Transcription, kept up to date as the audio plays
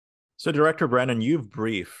So, Director Brennan, you've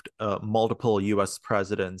briefed multiple U.S.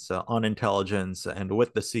 presidents on intelligence and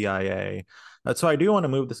with the CIA. So, I do want to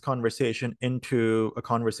move this conversation into a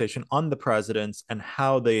conversation on the presidents and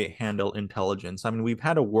how they handle intelligence. I mean, we've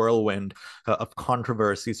had a whirlwind of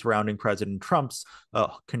controversy surrounding President Trump's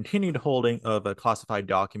continued holding of classified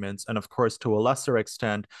documents. And of course, to a lesser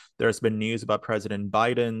extent, there's been news about President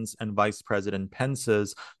Biden's and Vice President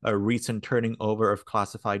Pence's recent turning over of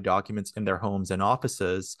classified documents in their homes and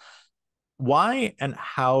offices. Why and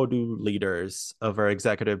how do leaders of our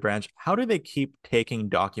executive branch, how do they keep taking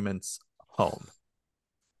documents home?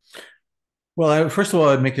 Well, first of all,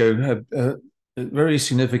 I'd make a very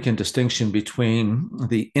significant distinction between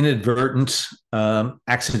the inadvertent,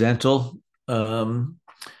 accidental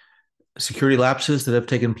security lapses that have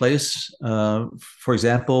taken place. For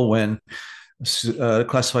example, when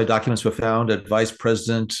classified documents were found at Vice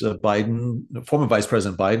President Biden, former Vice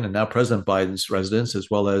President Biden, and now President Biden's residence,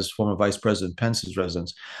 as well as former Vice President Pence's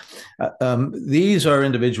residence. These are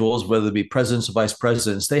individuals, whether it be presidents or vice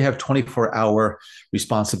presidents, they have 24-hour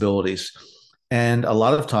responsibilities. And a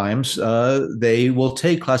lot of times they will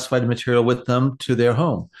take classified material with them to their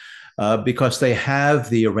home. Because they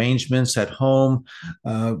have the arrangements at home,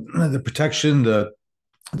 the protection, the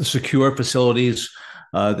secure facilities,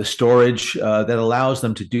 the storage that allows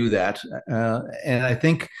them to do that. And I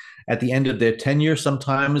think at the end of their tenure,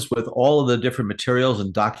 sometimes with all of the different materials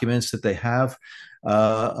and documents that they have,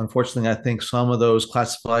 unfortunately, I think some of those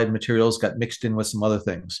classified materials got mixed in with some other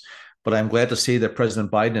things. But I'm glad to see that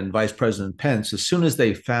President Biden and Vice President Pence, as soon as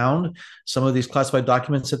they found some of these classified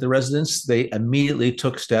documents at the residence, they immediately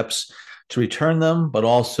took steps to return them, but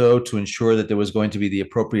also to ensure that there was going to be the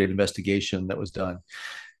appropriate investigation that was done.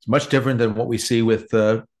 It's much different than what we see with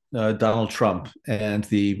Donald Trump and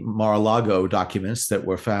the Mar-a-Lago documents that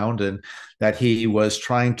were found and that he was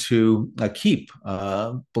trying to keep,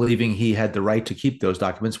 believing he had the right to keep those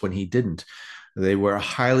documents when he didn't. They were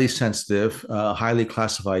highly sensitive, highly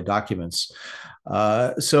classified documents.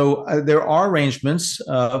 So there are arrangements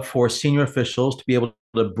for senior officials to be able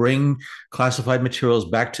to bring classified materials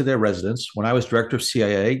back to their residence. When I was director of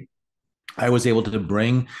CIA, I was able to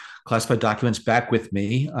bring classified documents back with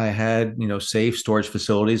me. I had, safe storage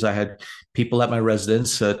facilities. I had people at my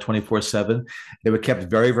residence 24/7. They were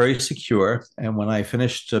kept very, very secure. And when I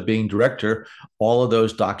finished being director, all of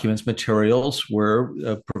those documents, materials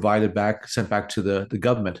were provided back, sent back to the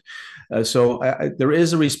government. There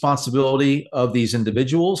is a responsibility of these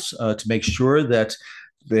individuals to make sure that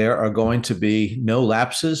there are going to be no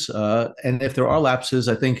lapses. And if there are lapses,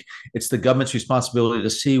 I think it's the government's responsibility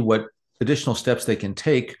to see what additional steps they can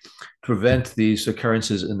take to prevent these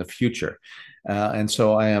occurrences in the future. And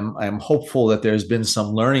so I am hopeful that there's been some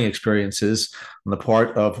learning experiences on the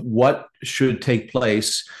part of what should take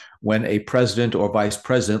place when a president or vice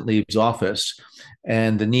president leaves office,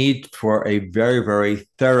 and the need for a very, very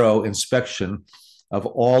thorough inspection of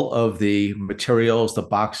all of the materials, the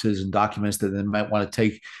boxes and documents that they might want to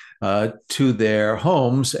take to their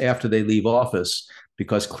homes after they leave office.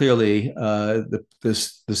 Because clearly the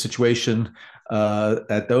situation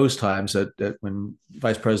at those times that when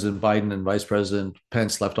Vice President Biden and Vice President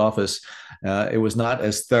Pence left office, it was not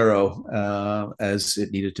as thorough as it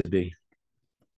needed to be.